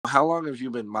how long have you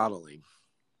been modeling?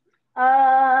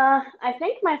 I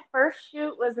think my first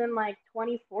shoot was in like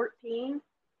 2014.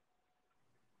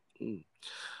 Mm.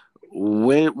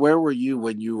 Where were you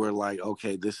when you were like,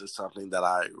 okay, this is something that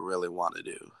I really want to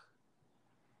do?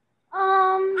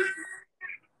 Um,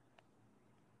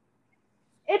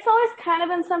 it's always kind of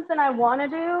been something I want to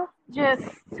do. Just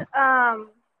um,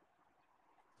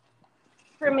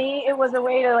 for me, it was a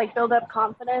way to like build up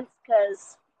confidence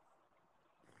because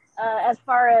as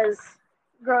far as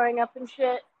growing up and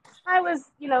shit, I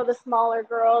was, the smaller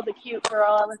girl, the cute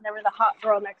girl. I was never the hot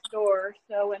girl next door.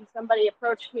 So when somebody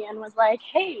approached me and was like,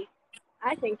 "Hey,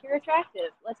 I think you're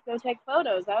attractive. Let's go take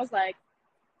photos," I was like,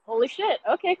 "Holy shit!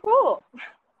 Okay, cool."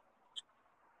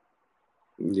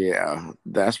 Yeah,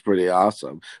 that's pretty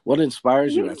awesome. What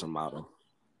inspires you Mhm. as a model?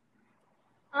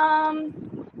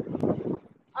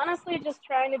 Honestly, just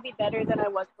trying to be better than I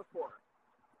was before.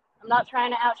 I'm not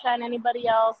trying to outshine anybody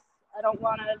else. I don't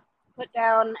want to put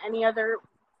down any other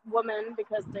woman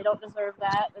because they don't deserve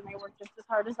that and they work just as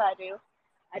hard as I do.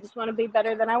 I just want to be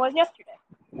better than I was yesterday.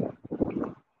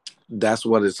 That's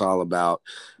what it's all about.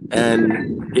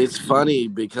 And it's funny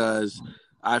because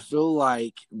I feel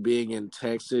like being in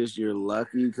Texas, you're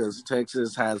lucky because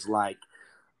Texas has like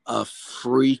a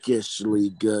freakishly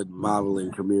good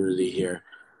modeling community here.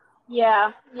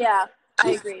 Yeah, yeah,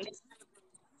 I agree.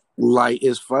 Like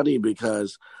it's funny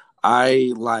because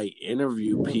I like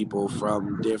interview people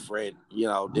from different,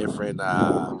 different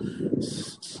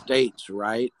states,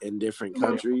 right, in different Mm-hmm.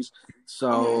 countries. Mm-hmm.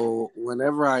 So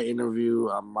whenever I interview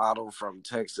a model from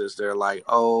Texas, they're like,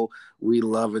 "Oh, we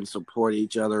love and support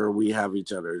each other. We have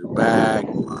each other's back.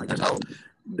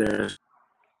 There's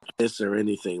this or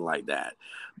anything like that."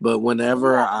 But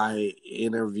whenever Yeah. I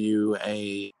interview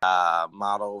a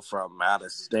model from out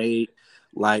of state,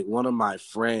 like one of my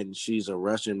friends, she's a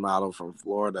Russian model from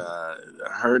Florida.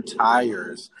 Her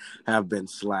tires have been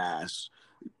slashed,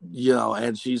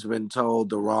 and she's been told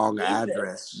the wrong Jesus.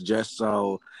 address just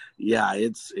so. Yeah,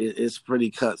 it's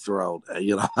pretty cutthroat,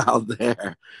 out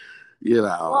there, you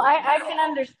Well, know. I can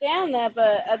understand that,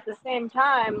 but at the same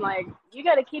time, like you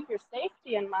got to keep your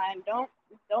safety in mind.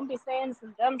 Don't be saying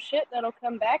some dumb shit that'll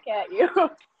come back at you.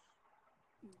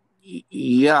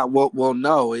 Yeah, well,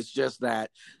 no, it's just that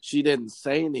she didn't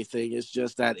say anything. It's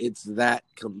just that it's that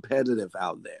competitive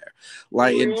out there.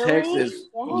 Like in Really? Texas,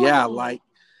 yeah, Dang. like,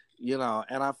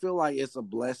 and I feel like it's a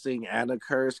blessing and a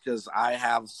curse because I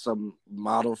have some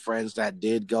model friends that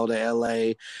did go to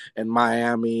LA and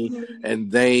Miami, and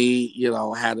they,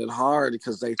 had it hard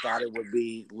because they thought it would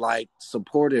be like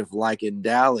supportive, like in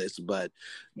Dallas, but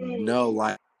no,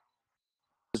 like,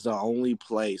 is the only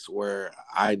place where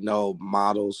I know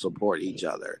models support each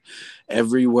other.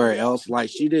 Everywhere Yeah. else, like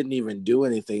she didn't even do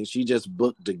anything. She just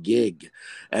booked a gig.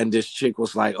 And this chick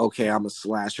was like, okay, I'm gonna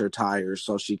slash her tires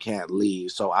so she can't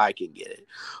leave so I can get it.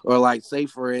 Or like say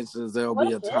for instance, there'll What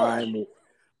be a a bitch. time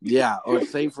yeah, or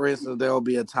say for instance, there'll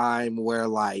be a time where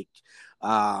like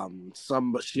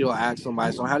some she'll ask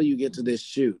somebody, so how do you get to this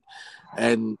shoot?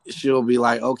 And she'll be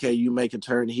like, okay, you make a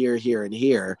turn here, here, and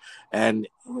here. And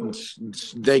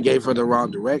Mhm. they gave her the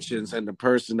wrong directions, and the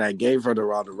person that gave her the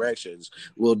wrong directions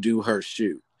will do her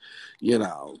shoot. You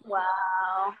know,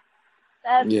 Wow.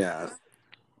 That's yeah,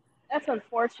 that's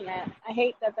unfortunate. I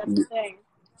hate that that's a thing.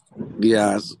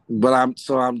 yes. But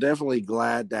I'm definitely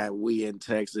glad that we in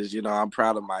Texas. I'm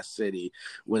proud of my city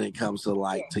when it comes to Yeah.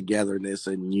 like togetherness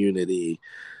and unity.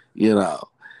 You know,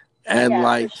 and Yeah, for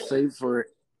like sure.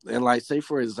 say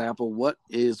for example, what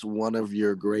is one of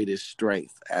your greatest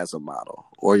strengths as a model,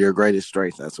 or your greatest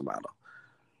strength as a model?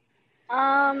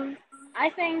 I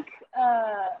think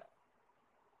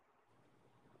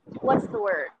what's the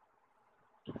word?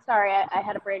 Sorry, I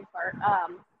had a brain fart.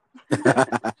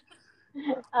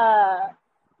 Uh,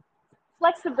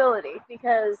 Flexibility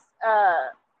because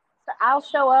so I'll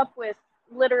show up with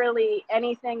literally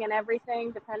anything and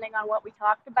everything depending on what we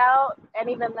talked about, and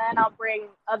even then I'll bring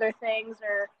other things,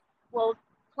 or we'll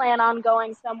plan on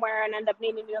going somewhere and end up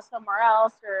needing to go somewhere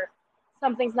else, or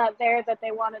something's not there that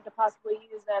they wanted to possibly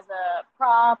use as a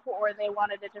prop, or they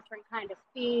wanted a different kind of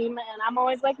theme, and I'm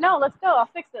always like, no, let's go, I'll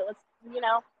fix it. Let's,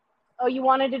 oh, you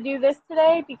wanted to do this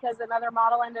today because another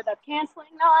model ended up canceling?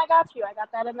 No, I got you. I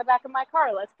got that in the back of my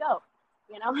car. Let's go.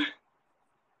 You know?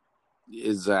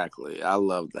 Exactly. I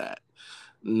love that.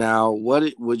 Now, what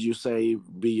would you say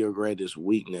be your greatest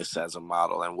weakness as a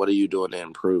model, and what are you doing to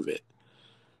improve it?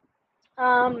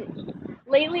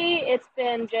 Lately, it's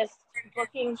been just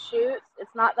booking shoots.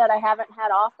 It's not that I haven't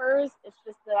had offers. It's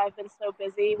just that I've been so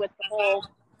busy with the whole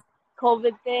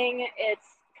COVID thing.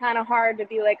 It's kind of hard to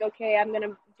be like, okay, I'm going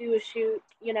to do a shoot,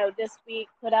 you know, this week,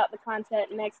 put out the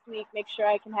content next week, make sure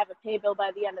I can have a pay bill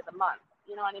by the end of the month.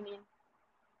 You know what I mean?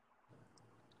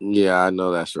 Yeah, I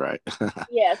know that's right.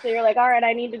 Yeah, so you're like, all right,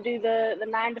 I need to do the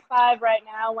 9 to 5 right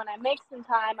now. When I make some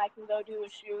time, I can go do a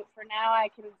shoot. For now, I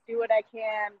can do what I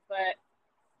can, but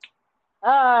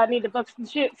I need to book some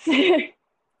shoots.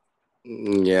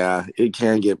 Yeah, it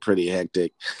can get pretty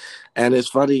hectic. And it's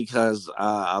funny because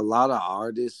a lot of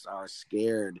artists are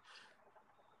scared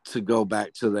to go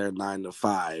back to their 9 to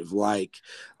 5. Like,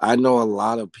 I know a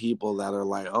lot of people that are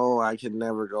like, oh, I can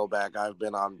never go back. I've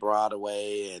been on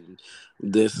Broadway and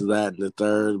this, that, and the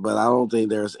third. But I don't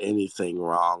think there's anything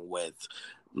wrong with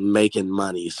making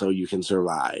money so you can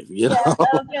survive, you Yeah, know?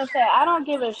 I was gonna say I don't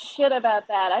give a shit about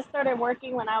that. I started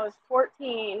working when I was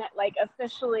 14, like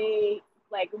officially,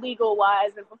 like legal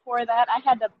wise, and before that, I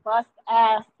had to bust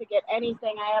ass to get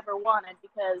anything I ever wanted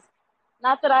because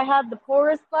not that I had the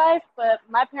poorest life, but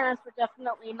my parents were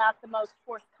definitely not the most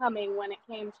forthcoming when it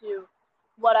came to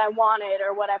what I wanted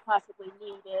or what I possibly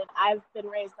needed. I've been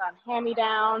raised on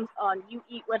hand-me-downs, on you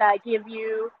eat what I give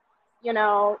you, you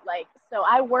know, like so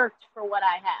I worked for what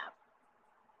I have.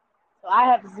 So I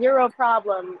have zero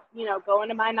problem, you know, going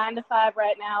to my 9 to 5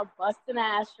 right now, busting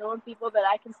ass, showing people that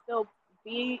I can still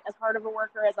be as hard of a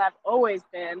worker as I've always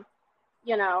been,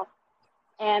 you know.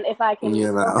 And if I can You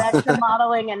go know? back to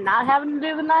modeling and not having to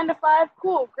do the 9 to 5,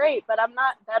 cool, great. But I'm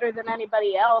not better than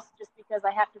anybody else just because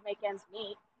I have to make ends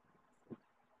meet.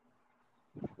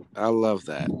 I love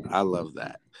that. I love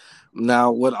that.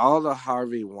 Now, with all the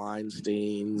Harvey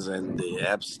Weinsteins and the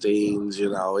Epsteins, you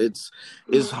know, it's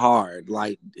Mm-hmm. hard.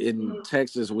 Like in Mm-hmm.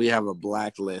 Texas, we have a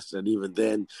blacklist, and even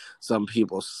then, some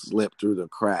people slip through the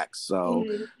cracks. So,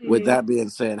 with Mm-hmm. that being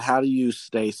said, how do you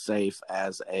stay safe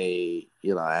as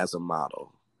as a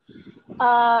model?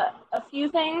 A few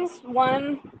things.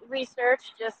 One,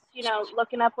 research, just, you know,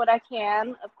 looking up what I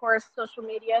can. Of course, social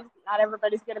media, not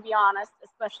everybody's going to be honest,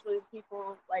 especially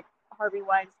people like Harvey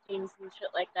Weinstein's and shit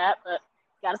like that, but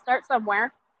you got to start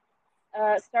somewhere.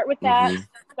 Start with that. Hmm.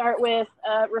 Start with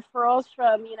referrals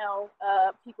from, you know,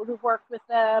 people who've worked with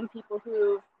them, people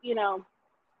who've, you know,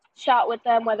 shot with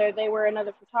them, whether they were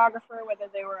another photographer, whether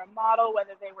they were a model,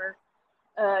 whether they were,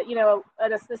 you know,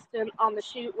 an assistant on the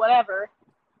shoot, whatever.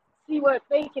 See what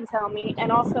they can tell me.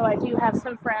 And also, I do have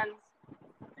some friends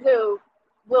who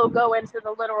will go into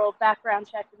the literal background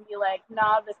check and be like,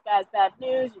 nah, this guy's bad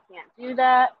news. You can't do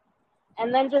that.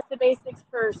 And then just the basics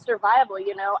for survival,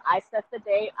 you know, I set the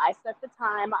date, I set the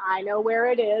time, I know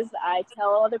where it is, I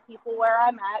tell other people where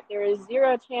I'm at. There is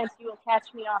zero chance you will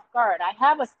catch me off guard. I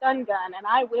have a stun gun and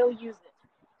I will use it.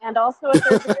 And also a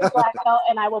third degree black belt,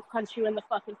 and I will punch you in the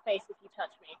fucking face if you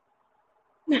touch me.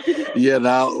 You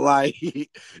know, like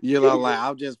like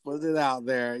I'm just putting it out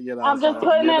there, I'm just so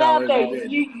putting it out if you there.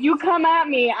 didn't. You come at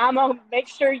me, I'm gonna make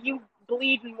sure you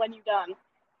bleeding when you done.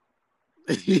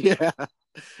 Yeah.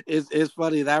 It's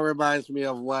funny. That reminds me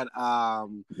of what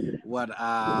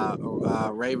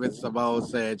Raven Simone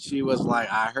said. She was like,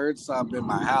 I heard something in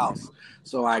my house,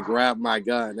 so I grabbed my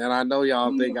gun. And I know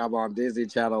y'all think I'm on Disney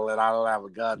Channel and I don't have a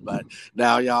gun, but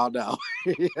now y'all know.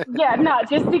 Yeah, no,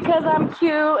 just because I'm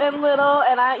cute and little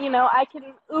and I, you know, I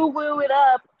can ooh woo it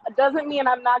up doesn't mean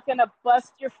I'm not gonna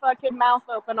bust your fucking mouth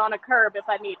open on a curb if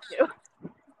I need to.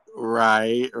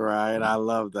 Right, right. I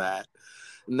love that.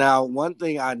 Now, one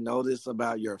thing I notice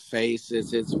about your face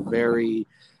is it's very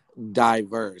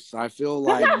diverse. I feel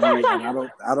like you, and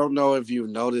I don't know if you've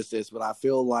noticed this, but I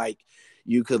feel like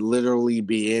you could literally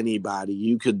be anybody.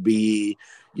 You could be,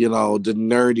 the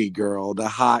nerdy girl, the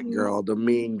hot girl, the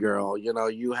mean girl.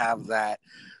 You have that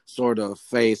sort of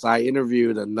face. I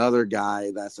interviewed another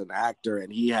guy that's an actor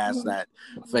and he has that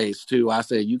face too. I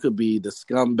said you could be the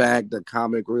scumbag, the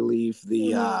comic relief,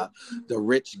 the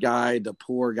rich guy, the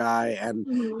poor guy, and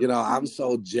I'm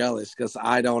so jealous because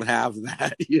I don't have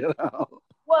that.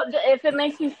 Well, if it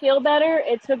makes you feel better,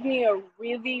 it took me a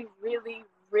really, really,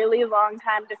 really long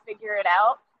time to figure it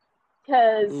out.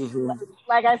 Because, Hmm.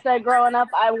 like I said, growing up,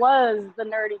 I was the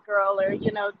nerdy girl or,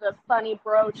 you know, the funny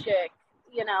bro chick.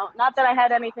 You know, not that I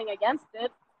had anything against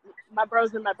it. My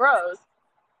bros and my bros.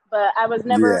 But I was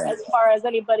never Yeah. as far as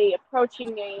anybody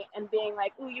approaching me and being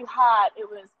like, ooh, you hot. It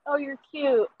was, oh, you're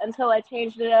cute, until I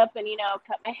changed it up and, you know,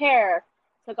 cut my hair,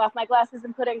 took off my glasses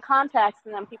and put in contacts,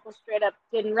 and then people straight up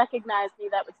didn't recognize me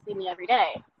that would see me every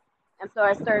day. And so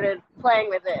I started playing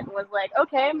with it and was like,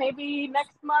 okay, maybe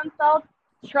next month I'll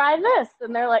try this.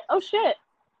 And they're like, oh shit,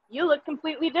 you look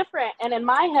completely different. And in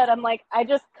my head, I'm like, I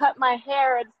just cut my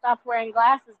hair and stopped wearing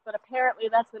glasses, but apparently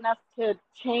that's enough to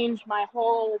change my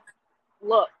whole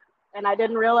look. And I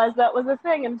didn't realize that was a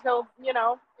thing until, you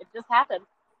know, it just happened.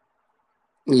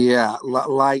 Yeah,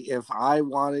 like if I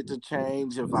wanted to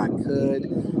change, if I could,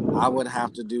 I would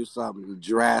have to do something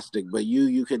drastic. But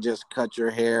you could just cut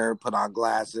your hair, put on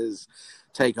glasses,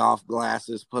 take off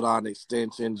glasses, put on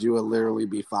extensions. You would literally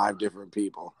be five different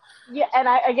people. Yeah, and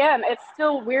I again, it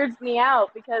still weirds me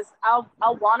out because I'll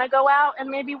want to go out and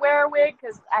maybe wear a wig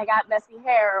because I got messy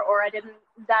hair or I didn't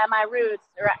dye my roots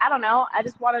or I don't know. I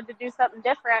just wanted to do something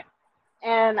different,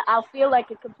 and I'll feel like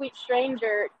a complete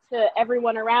stranger to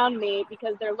everyone around me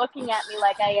because they're looking at me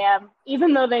like I am,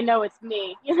 even though they know it's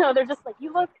me. You know, they're just like,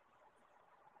 "You look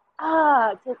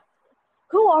ah,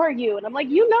 who are you?" And I'm like,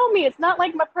 "You know me. It's not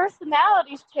like my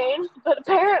personality's changed, but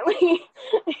apparently,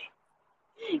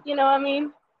 you know what I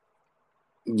mean."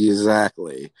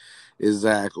 Exactly.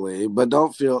 Exactly. But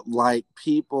don't feel like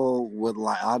people would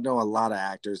like I know a lot of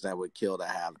actors that would kill to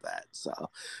have that. So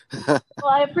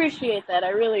Well, I appreciate that. I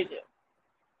really do.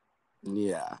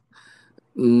 yeah.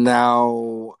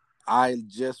 Now I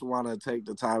just want to take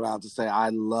the time out to say I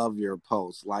love your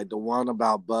post. Like the one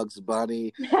about Bugs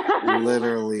Bunny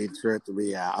literally tripped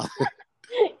me out.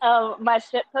 My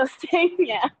shit posting,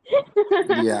 yeah.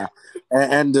 Yeah.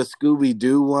 And the Scooby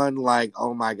Doo one, like,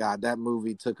 oh my God, that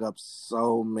movie took up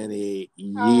so many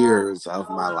uh, years of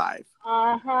my life.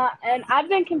 uh-huh. And I've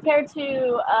been compared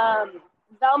to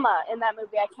Velma in that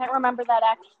movie. I can't remember that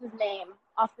actress's name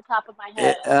off the top of my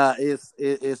head.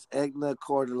 It's Egna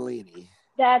Cordellini.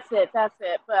 That's it, that's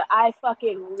it. But I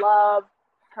fucking love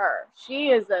her. She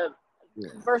is a Yeah.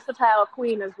 versatile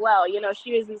queen as well. You know,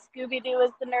 she was in Scooby Doo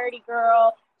as the nerdy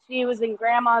girl. She was in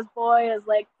Grandma's Boy as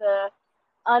like the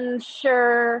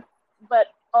unsure but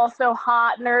also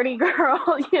hot nerdy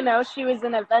girl. You know, she was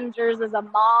in Avengers as a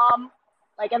mom.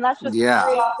 Like, and that's just three Yeah.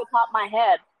 off the top of my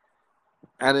head.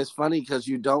 And it's funny because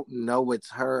you don't know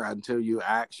it's her until you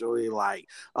actually like,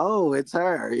 oh, it's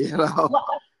her, you know?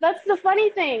 Well, that's the funny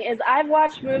thing is I've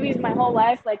watched movies my whole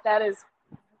life. Like that is,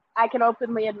 I can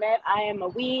openly admit I am a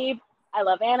weeb. I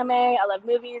love anime. I love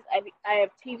movies. I have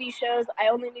TV shows. I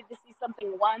only need to see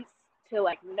something once to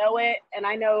like know it, and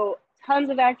I know tons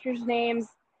of actors' names.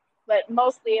 But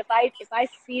mostly, if I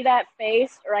see that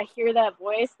face or I hear that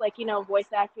voice, like you know, voice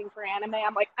acting for anime,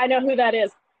 I'm like, I know who that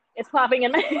is. It's popping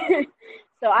in my.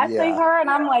 So I say Yeah, her, and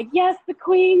I'm like, yes, the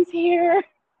queen's here.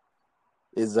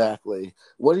 exactly.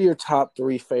 What are your top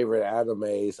three favorite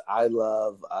animes? I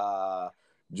love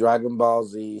Dragon Ball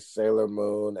Z, Sailor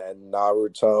Moon, and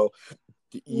Naruto.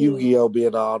 Mm. Yu-Gi-Oh being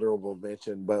an honorable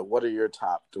mention, but what are your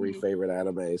top three Mm. favorite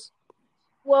animes?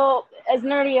 Well, as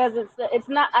nerdy as it's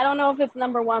not. I don't know if it's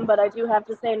number one, but I do have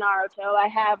to say Naruto. I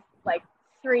have like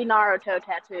three Naruto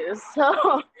tattoos,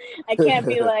 so I can't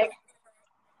be like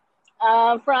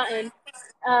fronting.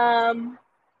 And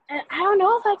I don't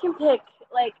know if I can pick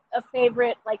like a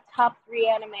favorite like top three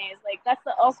animes. Like that's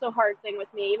the also hard thing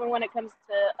with me. Even when it comes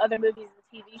to other movies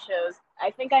and TV shows,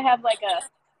 I think I have like a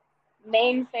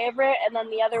main favorite, and then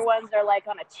the other ones are like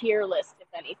on a tier list, if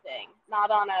anything,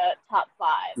 not on a top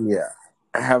five. Yeah.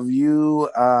 Have you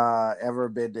ever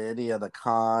been to any of the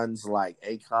cons like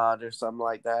A-Con or something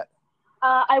like that?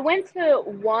 I went to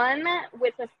one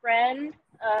with a friend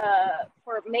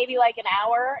for maybe like an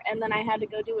hour, and then I had to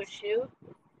go do a shoot.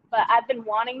 But I've been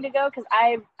wanting to go because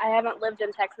I haven't lived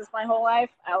in Texas my whole life.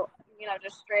 You know,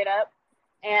 just straight up.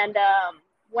 And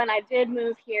when I did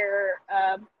move here,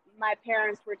 my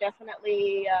parents were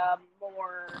definitely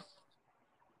more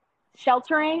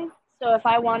sheltering. So if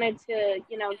I wanted to,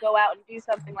 you know, go out and do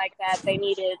something like that, they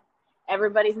needed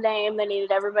everybody's name, they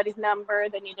needed everybody's number,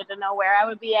 they needed to know where I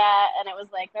would be at, and it was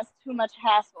like that's too much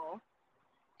hassle.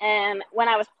 And when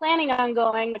I was planning on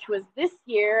going, which was this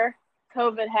year,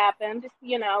 COVID happened.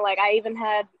 You know, like I even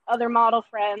had other model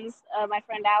friends. My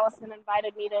friend Allison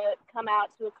invited me to come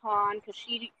out to a con because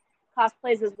she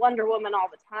cosplays as Wonder Woman all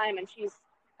the time, and she's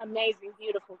amazing,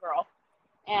 beautiful girl.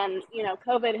 And you know,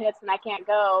 COVID hits and I can't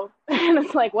go, and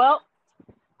it's like, well,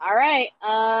 all right.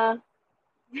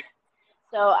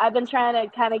 So I've been trying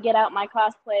to kind of get out my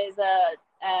cosplays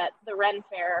at the Ren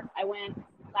Fair. I went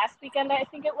last weekend, I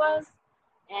think it was,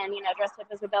 and you know, dressed up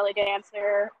as a belly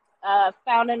dancer.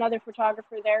 Found another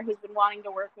photographer there who's been wanting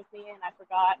to work with me, and I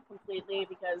forgot completely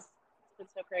because it's been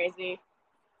so crazy.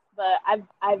 But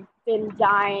I've been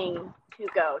dying to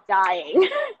go, dying.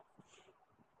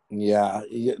 Yeah,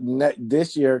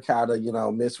 this year kind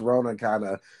of, Miss Rona kind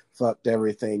of fucked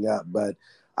everything up. But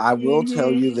I will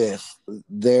tell Mhm. you this: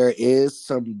 there is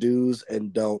some do's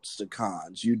and don'ts to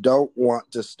cons. You don't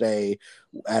want to stay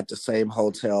at the same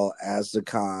hotel as the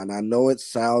con. I know it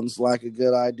sounds like a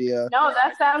good idea. No,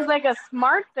 that sounds like a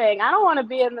smart thing. I don't want to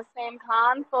be in the same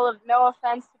con full of no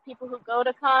offense to people who go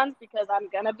to cons because I'm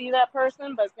gonna be that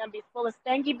person, but it's gonna be full of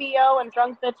stanky bo and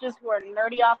drunk bitches who are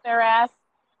nerdy off their ass.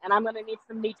 and I'm gonna need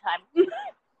some me time.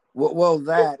 Well,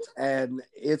 that, and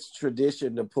it's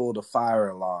tradition to pull the fire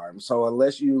alarm. So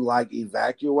unless you like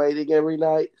evacuating every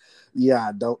night,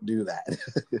 yeah, don't do that.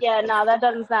 Yeah, no, that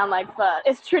doesn't sound like fun.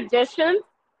 It's tradition.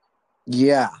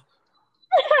 Yeah,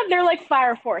 They're like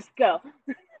Fire Force, go.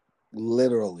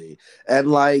 literally.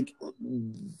 And like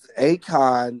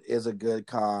Akon is a good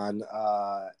con.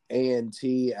 ANT,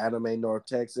 Anime North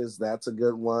Texas, that's a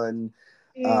good one.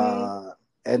 Mm, Uh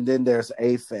and then there's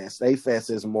A-Fest. A-Fest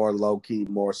is more low key,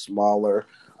 more smaller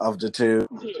of the two.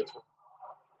 yeah.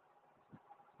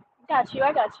 Got you.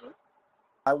 I got you.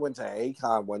 I went to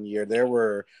Akon one year. There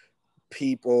were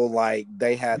people like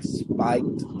they had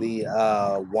spiked the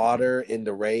water in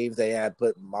the rave. They had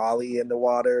put Molly in the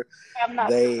water. I'm not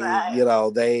They surprised.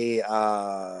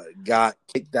 got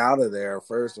kicked out of there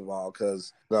first of all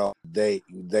because they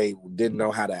didn't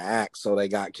know how to act, so they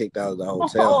got kicked out of the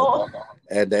hotel Oh,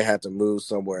 and they had to move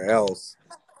somewhere else.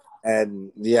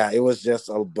 And yeah, it was just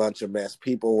a bunch of mess.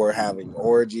 People were having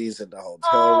orgies in the hotel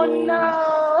oh room,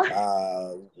 no.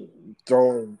 uh,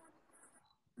 throwing.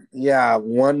 Yeah,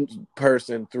 one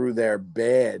person threw their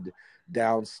bed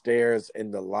downstairs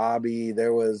in the lobby.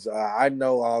 There was, I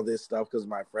know all this stuff because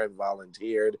my friend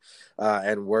volunteered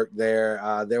and worked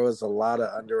there. There was a lot of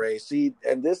underage. See,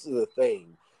 and this is the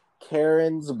thing.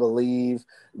 Karens believe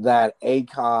that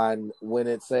Akon, when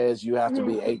it says you have to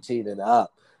be 18 and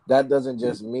up, that doesn't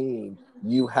just mean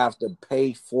you have to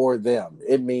pay for them.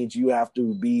 It means you have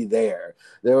to be there.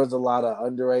 There was a lot of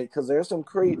underage because there's some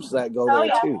creeps that go Oh there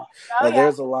yeah. too, Oh and yeah.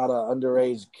 there's a lot of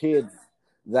underage kids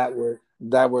that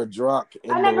were drunk in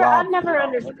the I've lobby, never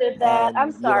understood that. I'm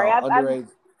and sorry. underage.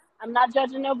 I'm not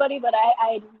judging nobody, but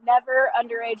I never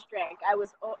underage drank. I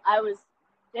was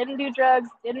didn't do drugs,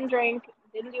 didn't drink,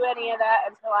 didn't do any of that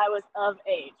until I was of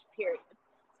age. Period.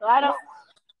 So I don't.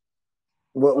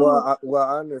 Ooh,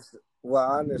 I understand.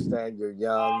 Well, I understand you're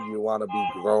young. You want to be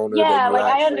growner than yeah, you like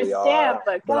I actually are, understand,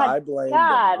 but but I blame the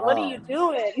God, what are you moms.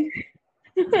 doing?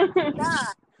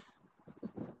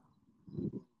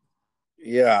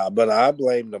 Yeah, but I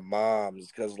blame the moms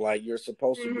because, like, you're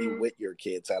supposed to be Hmm. with your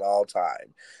kids at all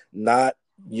time, not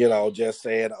just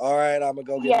saying, "All right, I'm gonna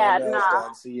go get my Yeah, nails nah.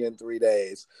 done. See you in 3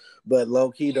 days." But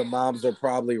low key, the moms are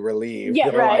probably relieved.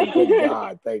 Yeah, They're right. like, "Thank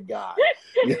God, thank God."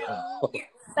 You know?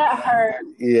 That hurt.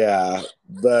 Yeah,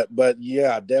 but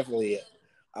yeah, definitely.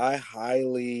 I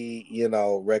highly,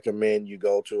 recommend you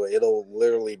go to it. It'll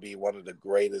literally be one of the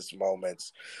greatest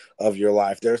moments of your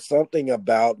life. There's something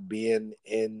about being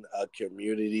in a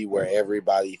community where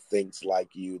everybody thinks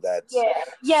like you that's Yeah,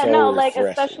 yeah, so no, like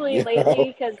refreshing, especially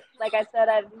lately, because like I said,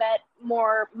 I've met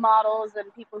more models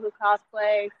and people who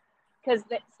cosplay. Because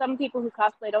some people who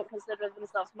cosplay don't consider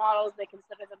themselves models; they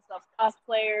consider themselves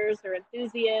cosplayers or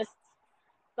enthusiasts.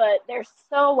 But they're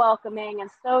so welcoming and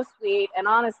so sweet. And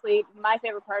honestly, my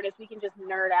favorite part is we can just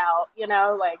nerd out.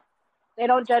 Like they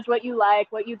don't judge what you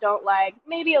like, what you don't like.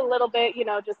 Maybe a little bit,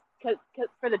 just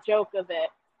for the joke of it.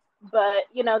 But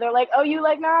they're like, "Oh, you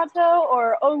like Naruto?"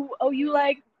 Or "Oh, you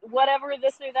like whatever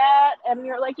this or that," and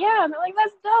you're like, "Yeah," and they're like,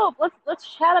 "That's dope.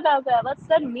 Let's chat about that. Let's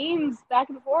send memes back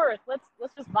and forth. Let's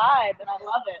just vibe," and I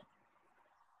love it.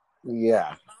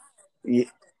 yeah. Yeah,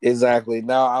 exactly.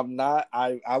 No, I'm not.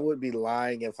 I would be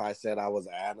lying if I said I was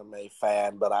an anime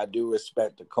fan, but I do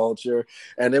respect the culture.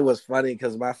 And it was funny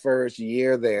because my first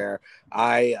year there,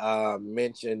 I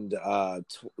mentioned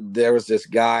there was this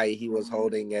guy. He was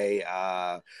holding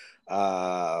a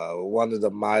one of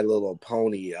the My Little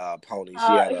Pony ponies.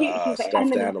 He had a He's like, "I'm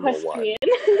stuffed an animal one. equestrian."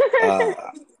 Uh,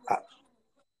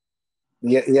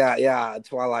 yeah.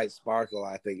 Twilight Sparkle,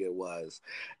 I think it was.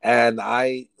 And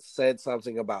I said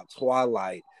something about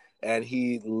Twilight, and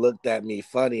he looked at me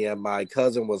funny. And my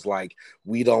cousin was like,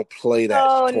 "We don't play that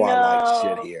Oh Twilight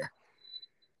shit no. here."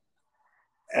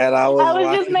 And I was I was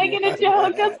like, just making a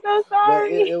joke. I'm "What?" so But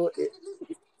sorry.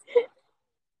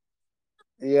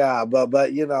 yeah, but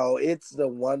it's the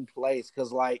one place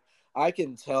because like I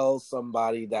can tell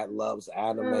somebody that loves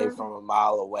anime Mm. from a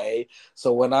mile away.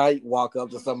 So when I walk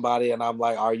up to somebody and I'm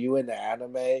like, "Are you into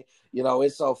anime?"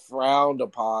 It's so frowned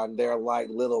upon. They're like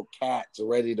little cats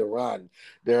ready to run.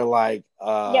 They're like,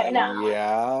 Yeah, no.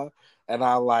 yeah. And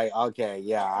I'm like, okay,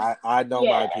 yeah, I know Yeah.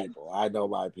 my people. I know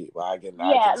my people. I can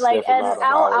Yeah, like, sniff them and out a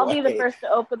I'll mile I'll be the away. first to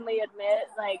openly admit,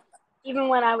 like, even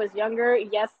when I was younger,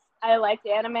 yes, I liked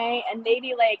anime, and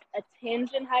maybe like a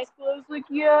tinge in high school. I was like,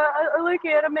 yeah, I like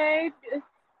anime.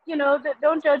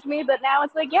 Don't judge me. But now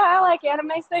it's like, yeah, I like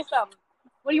anime. Say something.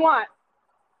 What do you want?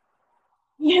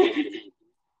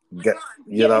 Got,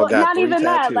 Yeah, well, got not three even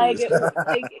that. Like,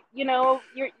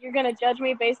 tattoos. you're gonna judge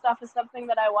me based off of something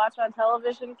that I watch on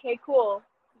television. Okay, cool.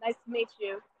 Nice to meet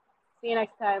you. See you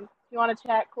next time. you want to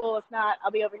chat, cool. If not,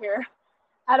 I'll be over here.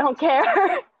 I don't care.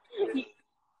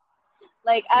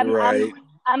 Like Right.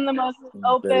 I'm the most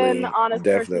open, Definitely. honest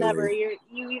person ever. Definitely.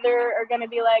 You either are gonna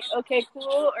be like, okay,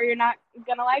 cool, or you're not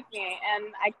gonna like me, and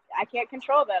I can't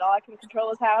control that. All I can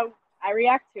control is how I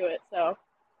react to it. So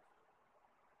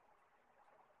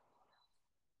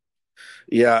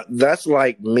Yeah, that's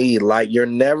like me. Like you're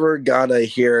never gonna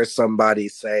hear somebody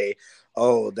say,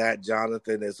 "Oh, that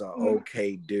Jonathan is an mhm.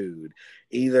 okay dude."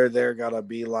 Either they're gonna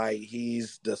be like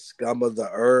he's the scum of the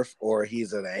earth or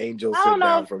he's an angel I don't sent know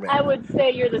down if from I heaven. would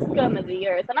say you're the scum of the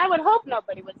earth, and I would hope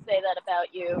nobody would say that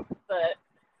about you. But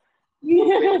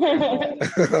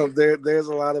There's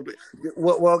a lot of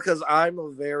well, because I'm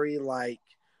a very like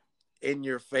in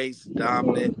your face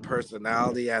dominant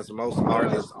personality, as most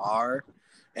artists are,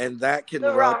 and that can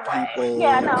the rub wrong way.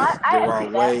 Yeah, no, people the I agree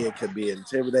wrong that. way. It could be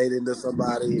intimidating to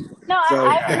somebody. No, So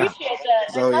I yeah, appreciate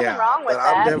that. There's so nothing yeah, wrong but with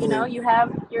I'm that. You know, definitely you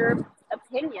have your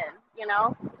opinion, you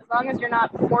know, as long as you're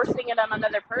not forcing it on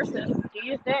another person, do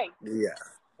you think? yeah,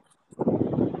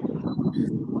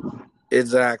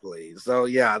 exactly. So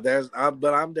yeah,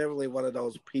 but I'm definitely one of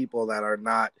those people that are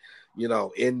not,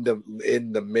 in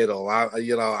the middle.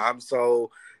 I'm so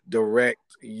direct.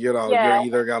 You're Yeah.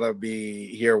 either gonna be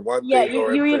here one Yeah, thing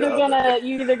or the other.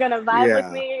 you either gonna vibe with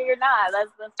Yeah. me or you're not.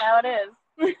 That's how it is.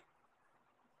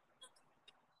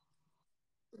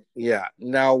 Yeah.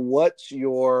 Now, what's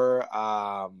your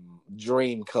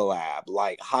dream collab,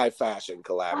 like high fashion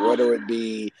collab? Whether it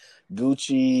be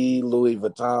Gucci, Louis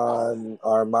Vuitton,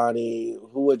 Armani,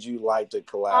 who would you like to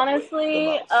collab with the Honestly,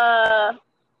 most?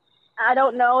 I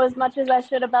don't know as much as I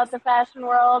should about the fashion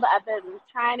world. I've been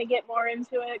trying to get more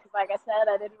into it because, like I said,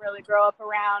 I didn't really grow up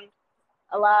around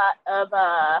a lot of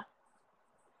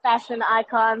fashion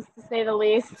icons, to say the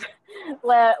least.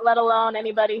 Let alone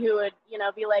anybody who would,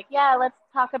 be like, yeah, let's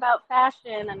talk about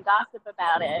fashion and gossip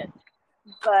about it.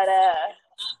 But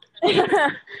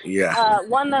Yeah.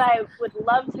 one that I would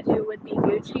love to do would be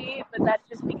Gucci, but that's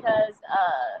just because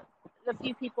the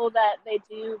few people that they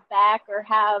do back or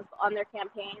have on their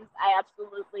campaigns, I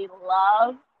absolutely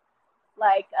love.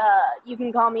 Like, you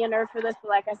can call me a nerd for this, but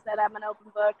like I said, I'm an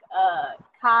open book.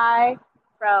 Kai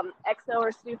from EXO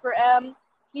or Super M,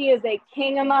 he is a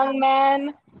king among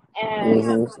men, and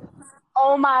Hmm.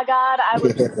 oh my god, I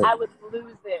would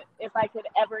lose it if I could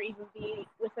ever even be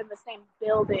within the same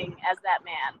building as that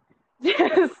man.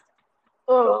 Just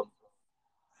oh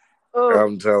oh.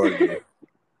 I'm telling you.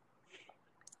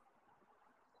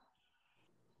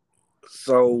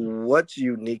 So, what's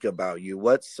unique about you?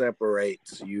 What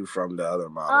separates you from the other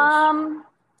models? um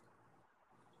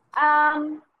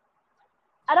um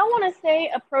I don't want to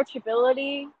say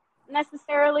approachability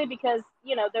necessarily because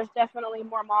there's definitely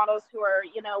more models who are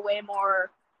way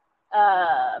more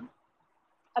uh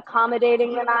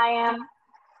accommodating than I am.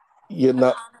 You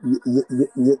know,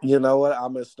 you know what?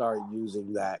 I'm gonna start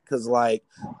using that because, like,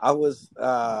 because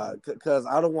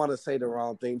I don't want to say the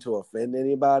wrong thing to offend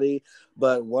anybody,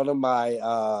 but one of my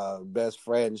best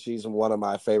friends, she's one of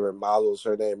my favorite models.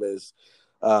 Her name is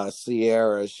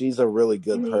Sierra. She's a really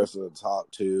good Hmm. person to talk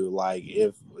to. Like,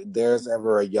 if there's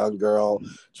ever a young girl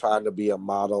trying to be a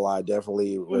model, I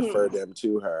definitely refer Hmm. them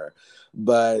to her.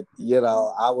 But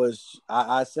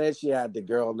I said she had the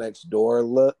girl next door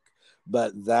look,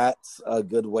 but that's a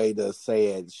good way to say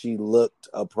it. She looked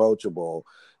approachable,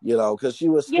 because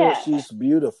Yeah. she's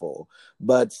beautiful.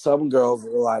 But some girls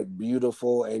are like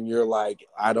beautiful, and you're like,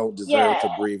 I don't deserve Yeah. to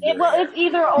breathe your Well, it's air,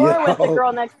 either you or with the know,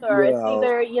 girl next door. you It's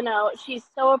know, either, she's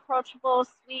so approachable,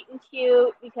 sweet and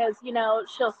cute because,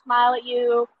 she'll smile at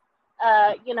you,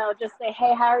 just say,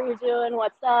 hey, how are you doing?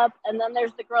 What's up? And then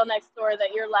there's the girl next door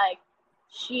that you're like,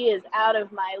 she is out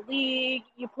of my league.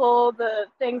 You pull the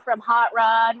thing from Hot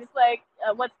Rod. It's like,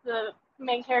 what's the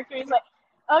main character? He's like,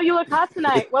 oh, you look hot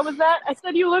tonight. What was that? I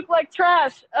said you look like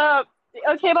trash.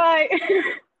 Okay, bye.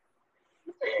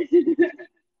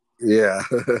 yeah.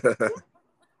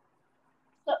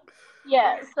 So,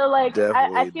 yeah, so like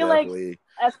I Definitely, feel like definitely.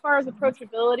 as far as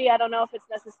approachability, I don't know if it's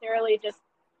necessarily just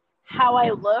how I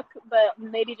look, but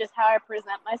maybe just how I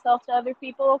present myself to other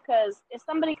people. Because if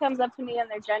somebody comes up to me and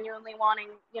they're genuinely wanting,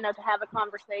 to have a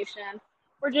conversation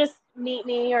or just meet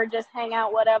me or just hang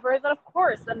out, whatever, then of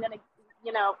course I'm gonna,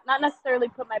 not necessarily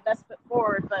put my best foot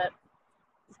forward, but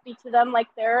speak to them like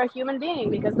they're a human being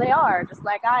because they are, just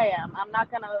like I am. I'm not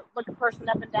gonna look a person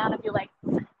up and down and be like,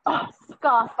 oh,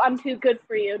 scoff, I'm too good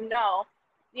for you. No.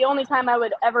 The only time I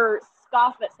would ever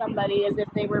scoff at somebody is if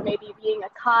they were maybe being a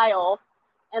Kyle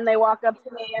and they walk up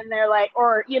to me and they're like,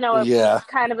 or, a Yeah,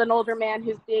 kind of an older man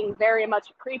who's being very much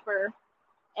a creeper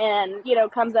and,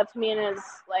 comes up to me and is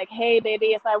like, hey, baby,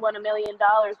 if I won $1 million,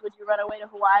 would you run away to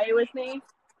Hawaii with me?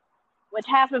 which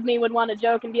half of me would want to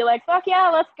joke and be like, fuck yeah,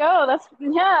 let's go.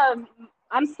 Yeah,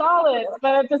 I'm solid.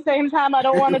 But at the same time, I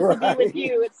don't want it to be with Right.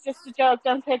 you. It's just a joke.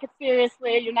 Don't take it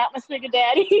seriously. You're not my sugar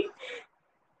daddy.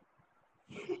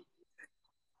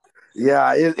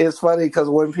 Yeah, it's funny because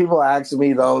when people ask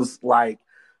me those like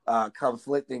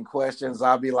conflicting questions,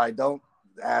 I'll be like, "Don't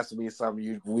ask me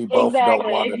something we both don't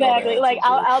Exactly, want to know the exactly. Like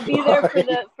answer to." I'll be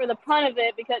there for the pun of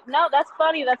it because no, that's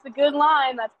funny. That's a good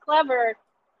line. That's clever.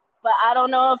 But I don't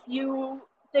know if you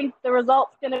think the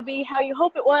result's gonna be how you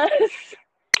hope it was.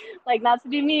 Like, not to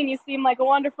be mean, you seem like a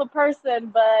wonderful person,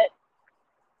 but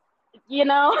you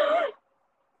know.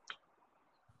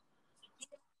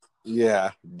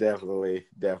 Yeah, definitely,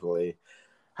 definitely.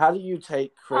 How do you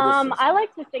take criticism? I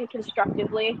like to think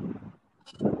constructively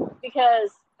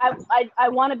because I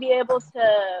want to be able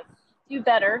to do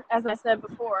better. As I said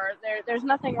before, there's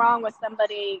nothing wrong with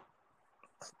somebody.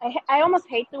 I almost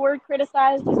hate the word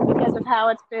criticize just because of how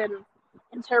it's been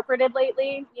interpreted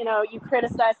lately. You know, you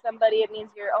criticize somebody, it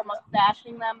means you're almost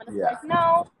bashing them, and it's Yeah, like,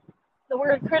 no, the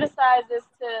word criticize is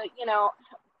to,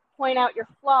 point out your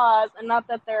flaws, and not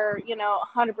that they're,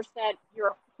 100% you're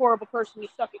a horrible person, you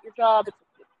suck at your job, it's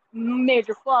a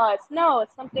major flaw. It's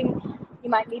something you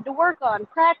might need to work on,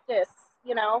 practice,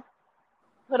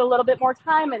 put a little bit more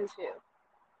time into.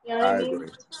 You know what I I mean? agree.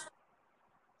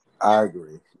 I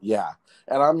agree. Yeah.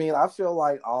 And I mean, I feel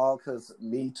like because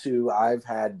me too, I've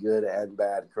had good and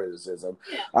bad criticism.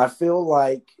 Yeah. I feel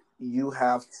like you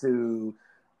have to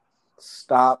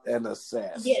stop and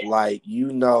assess. Yeah. Like,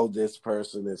 this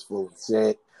person is full of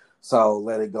shit. So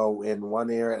let it go in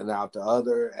one ear and out the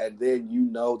other. And then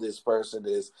this person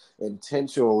is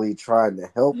intentionally trying to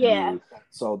help Yeah. you.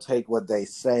 So take what they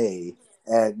say.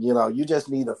 And, you just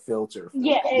need a filter for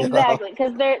Yeah, it. exactly.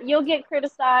 Because you'll get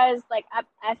criticized. Like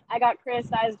I got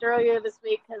criticized earlier this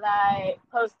week because I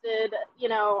posted,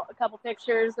 a couple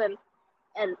pictures and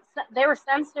they were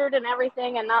censored and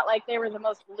everything, and not like they were the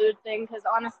most lewd thing. Because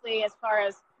honestly, as far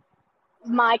as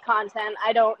my content,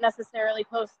 I don't necessarily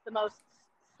post the most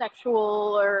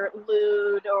sexual or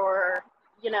lewd or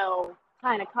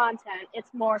kind of content.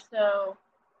 It's more so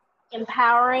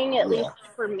empowering, at Yeah. least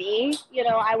for me.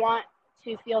 I want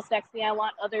to feel sexy. I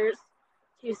want others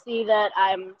to see that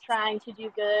I'm trying to do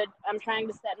good. I'm trying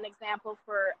to set an example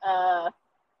for,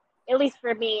 at least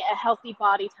for me, a healthy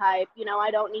body type. I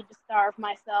don't need to starve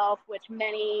myself, which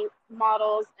many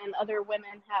models and other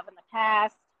women have in the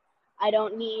past. I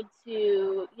don't need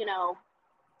to,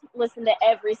 listen to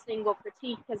every single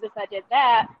critique, because if I did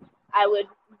that, I would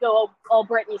go all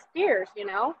Britney Spears.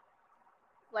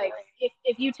 Like,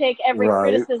 if you take every Right.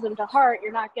 criticism to heart,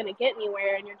 you're not going to get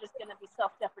anywhere, and you're just going to be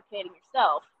self-deprecating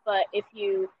yourself. But if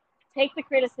you take the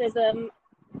criticism,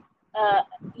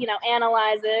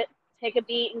 analyze it, take a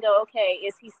beat, and go, okay,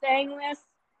 is he saying this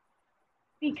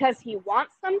because he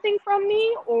wants something from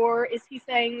me, or is he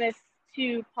saying this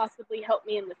to possibly help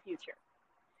me in the future?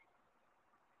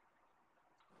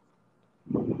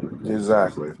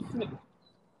 Exactly.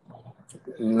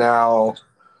 Now,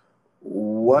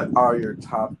 what are your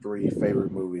top 3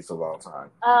 favorite movies of all time?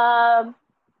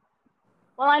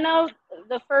 Well, I know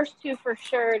the first two for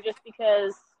sure, just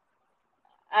because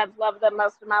I've loved them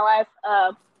most of my life.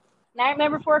 Nightmare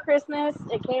Before Christmas.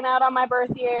 It came out on my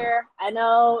birth year. I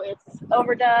know it's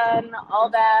overdone, all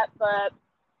that, but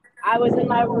I was in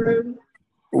my room.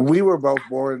 We were both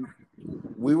born.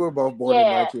 We were both born in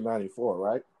Yeah, 1994,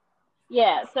 right?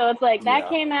 yeah. So it's like that Yeah.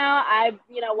 came out. I,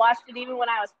 watched it even when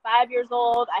I was 5 years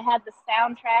old. I had the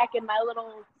soundtrack in my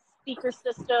little speaker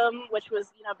system, which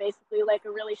was, basically like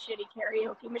a really shitty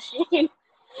karaoke machine.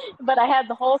 But I had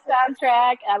the whole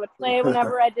soundtrack. I would play it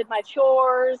whenever I did my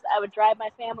chores. I would drive my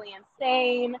family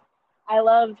insane. I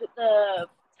loved the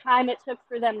time it took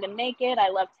for them to make it. I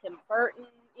loved Tim Burton,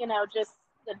 just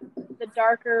the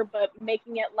darker, but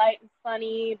making it light and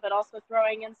funny, but also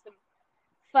throwing in some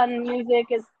fun music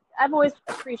is, I've always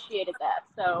appreciated that.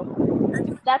 So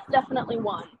that's definitely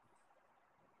one.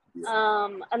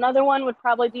 Another one would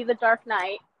probably be The Dark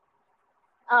Knight.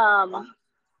 Um,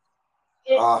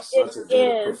 it Such a good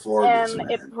is, performance, and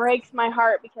it man. breaks my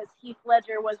heart because Heath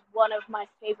Ledger was one of my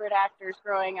favorite actors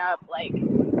growing up, like,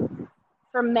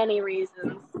 for many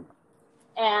reasons.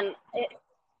 And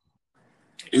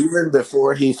Even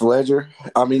before Heath Ledger,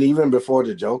 I mean, even before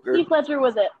the Joker. Heath Ledger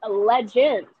was a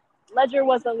legend. Ledger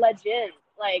was a legend.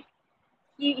 Like,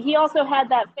 he also had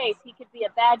that face. He could be a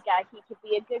bad guy. He could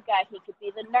be a good guy. He could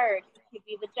be the nerd. He could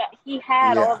be he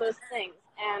had all Yeah. those things.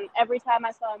 And every time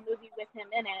I saw a movie with him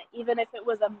in it, even if it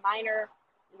was a minor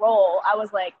role, I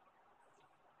was like,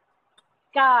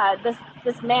 God,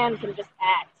 this man can just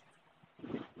act.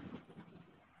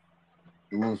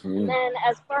 And Mm-hmm. then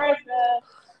as far as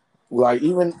Like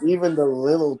even the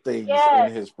little things in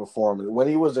Yes, his performance when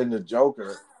he was in the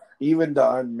Joker, even the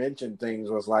unmentioned things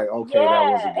was like, okay, that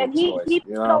was a yeah, good and he choice,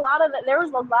 put a lot of it. There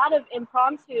was a lot of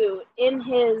impromptu in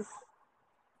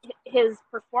his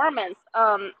performance.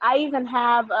 I even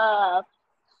have a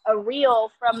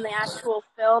reel from the actual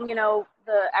film. You know,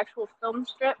 the actual film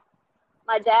strip.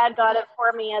 My dad got it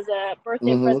for me as a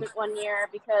birthday Mm-hmm. present one year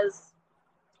because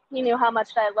he knew how much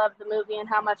I loved the movie and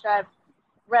how much I've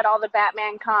read all the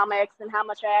Batman comics and how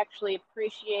much I actually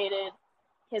appreciated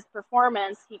his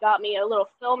performance. He got me a little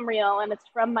film reel, and it's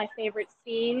from my favorite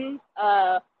scene,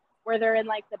 where they're in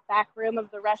like the back room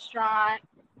of the restaurant,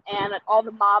 and all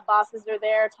the mob bosses are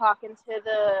there talking to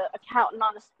the accountant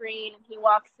on the screen, and he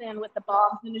walks in with the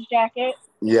bombs in his jacket.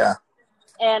 Yeah.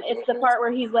 And it's the part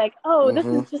where he's like, "Oh, this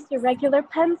Mm-hmm. is just a regular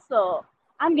pencil.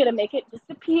 I'm gonna make it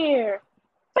disappear.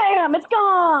 Bam! It's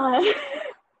gone."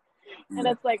 And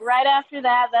Yeah. it's like right after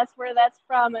that, that's where that's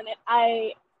from. And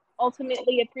I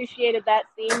ultimately appreciated that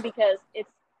scene because it's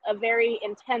a very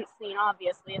intense scene.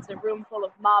 Obviously, it's a room full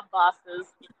of mob bosses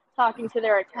talking to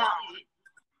their accountant,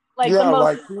 like the Yeah, most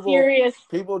like serious.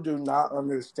 people do not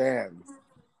understand.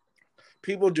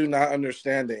 People do not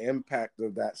understand the impact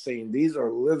of that scene. These are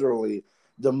literally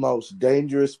the most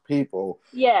dangerous people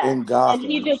Yeah, in and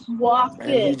he Gotham, just walked and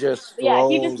he in. just Yeah,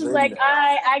 he just strolls was in like, there.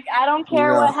 I don't You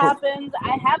care what know, happens.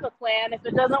 I have a plan. If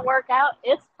it doesn't work out,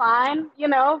 it's fine. You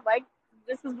know, like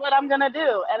this is what I'm gonna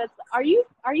do. And it's, are you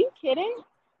kidding?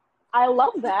 I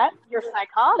love that. You're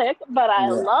psychotic, but I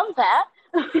yeah. love that.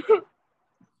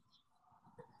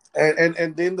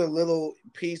 And then the little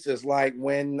pieces like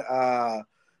when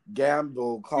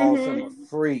Gamble calls him a Hmm.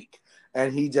 freak,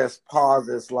 and he just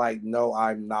pauses like, "No,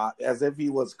 I'm not," as if he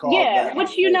was called Yeah, that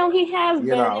which before. he has You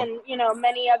been know. in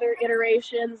many other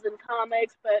iterations and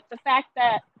comics, but the fact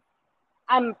that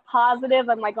I'm positive,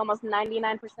 I'm like almost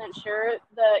 99% sure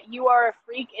the "You Are a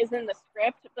Freak" is in the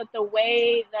script, but the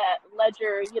way that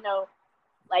Ledger,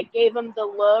 like gave him the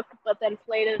look, but then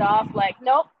played it off like,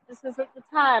 nope, this isn't the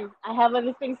time. I have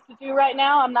other things to do right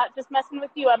now. I'm not just messing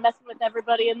with you. I'm messing with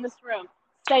everybody in this room.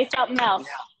 Say something else.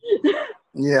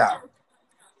 Yeah.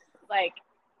 Like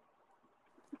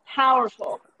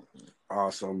powerful.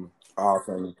 Awesome.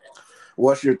 Awesome.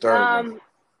 What's your third one?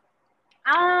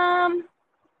 Um,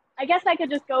 I guess I could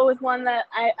just go with one that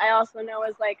I also know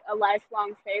is like a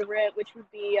lifelong favorite, which would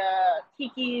be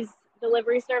Kiki's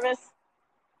Delivery Service.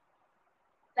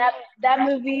 That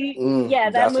movie, yeah,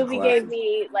 that That's a movie gave classic.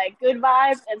 me like good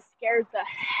vibes and scared the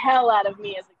hell out of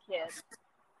me as a kid.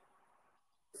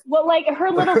 Well, like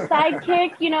her little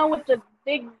sidekick, with the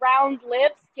big round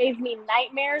lips, gave me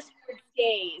nightmares for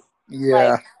days. Like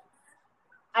Yeah.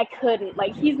 I couldn't.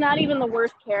 Like he's not even the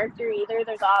worst character either.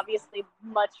 There's obviously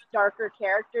much darker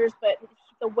characters, but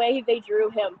the way they drew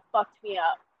him fucked me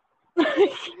up.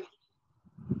 I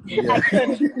Yeah.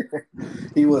 couldn't.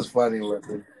 He was funny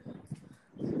looking.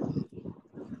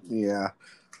 Yeah.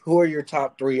 Who are your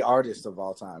top three artists of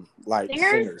all time? Like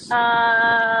Singers? singers.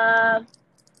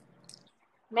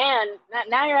 Man,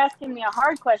 now you're asking me a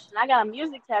hard question. I got a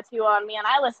music tattoo on me, and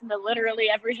I listen to literally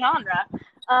every genre.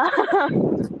 Uh,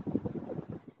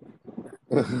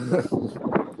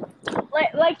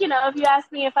 like if you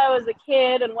ask me if I was a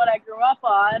kid and what I grew up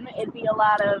on, it'd be a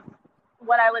lot of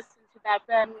what I listened to back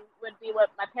then would be what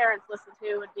my parents listened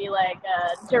to would be like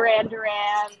Duran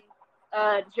Duran,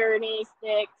 Journey,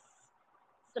 Styx,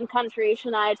 some country,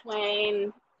 Shania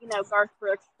Twain, Garth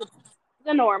Brooks,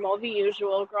 the normal, the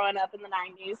usual, growing up in the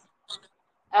 '90s.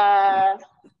 Uh,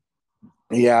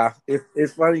 Yeah,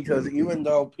 it's funny because even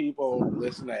though people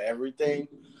listen to everything,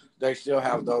 they still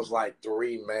have those like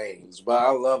three mains. But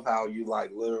I love how you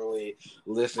like literally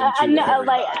listen I to know,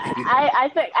 like everybody.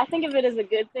 I think of it as a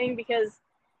good thing because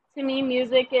to me,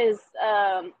 music is.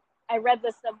 I read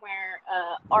this somewhere.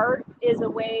 Art is a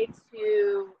way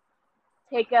to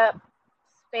take up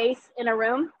space in a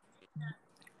room,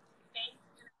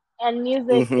 and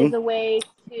music is hmm a way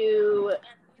to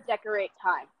decorate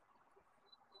time.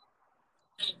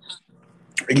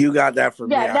 You got that for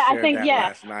me. Yeah, I I shared think that yeah,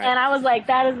 last night. and I was like,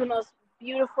 that is the most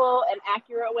beautiful and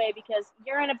accurate way because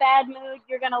you're in a bad mood,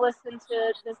 you're gonna listen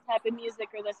to this type of music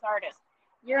or this artist.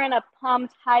 You're in a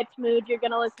pumped, hyped mood, you're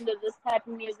gonna listen to this type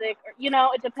of music, or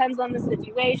it depends on the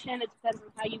situation, it depends on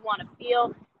how you want to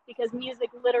feel because music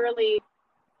literally,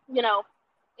 you know,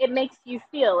 it makes you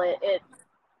feel it.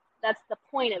 That's the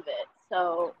point of it.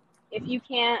 So if you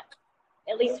can't,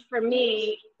 at least for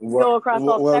me, Well, go across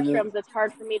all well, spectrums, it's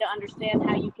hard for me to understand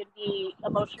how you could be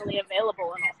emotionally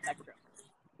available in all spectrums.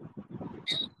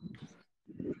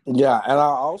 yeah, and I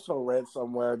also read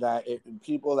somewhere that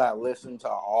people that listen to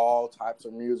all types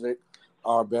of music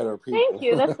are better Thank people.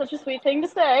 you. That's such a sweet thing to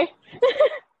say.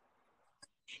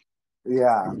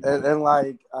 Yeah, and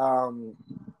like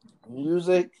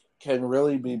music can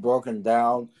really be broken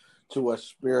down to a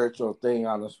spiritual thing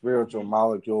on a spiritual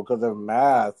molecule because of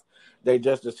math. They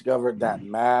just discovered that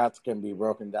math can be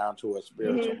broken down to a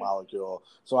spiritual Hmm. molecule.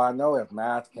 So I know if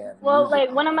math can, Well, music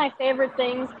like one of can. my favorite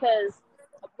things, because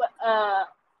uh,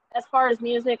 as far as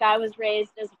music, I was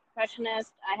raised as a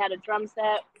percussionist. I had a drum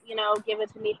set, given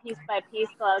to me piece by piece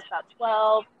till I was about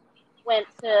 12. Went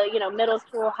to, middle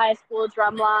school, high school,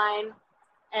 drum line.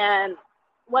 And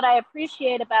what I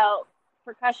appreciate about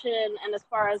percussion and as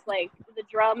far as like the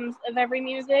drums of every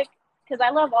music, because I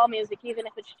love all music, even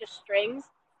if it's just strings.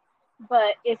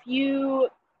 But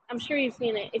I'm sure you've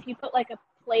seen it, if you put like a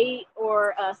plate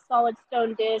or a solid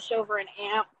stone dish over an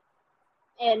amp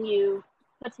and you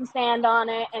put some sand on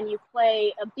it and you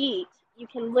play a beat, you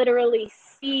can literally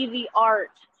see the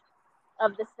art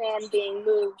of the sand being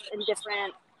moved in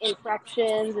different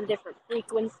infractions and different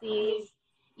frequencies.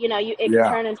 It can Yeah,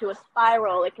 turn into a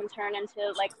spiral. It can turn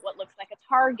into like what looks like a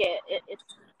target. It's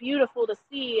beautiful to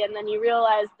see, and then you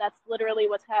realize that's literally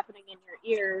what's happening in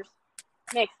your ears.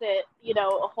 Makes it,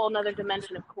 a whole nother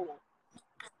dimension of cool.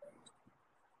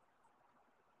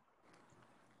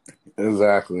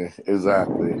 exactly,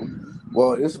 exactly.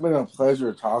 Well, it's been a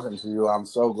pleasure talking to you. I'm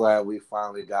so glad we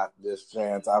finally got this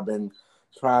chance. I've been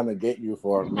trying to get you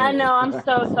for a I minute. know, I'm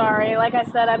so sorry. Like I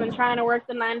said, I've been trying to work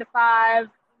the 9 to 5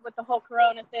 with the whole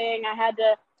Corona thing. I had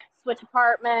to switch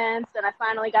apartments, and I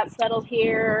finally got settled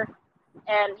here.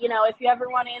 And if you ever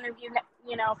want to interview,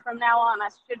 from now on, I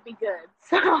should be good.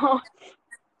 So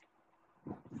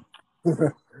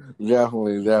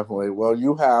Definitely, definitely. Well,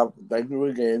 thank you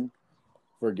again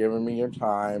for giving me your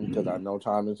time because I know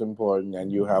time is important,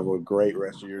 and you have a great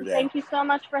rest of your day. thank you so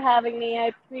much for having me. I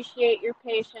appreciate your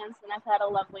patience, and I've had a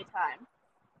lovely time.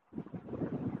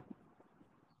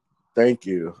 Thank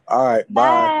you. All right,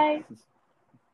 bye. Bye.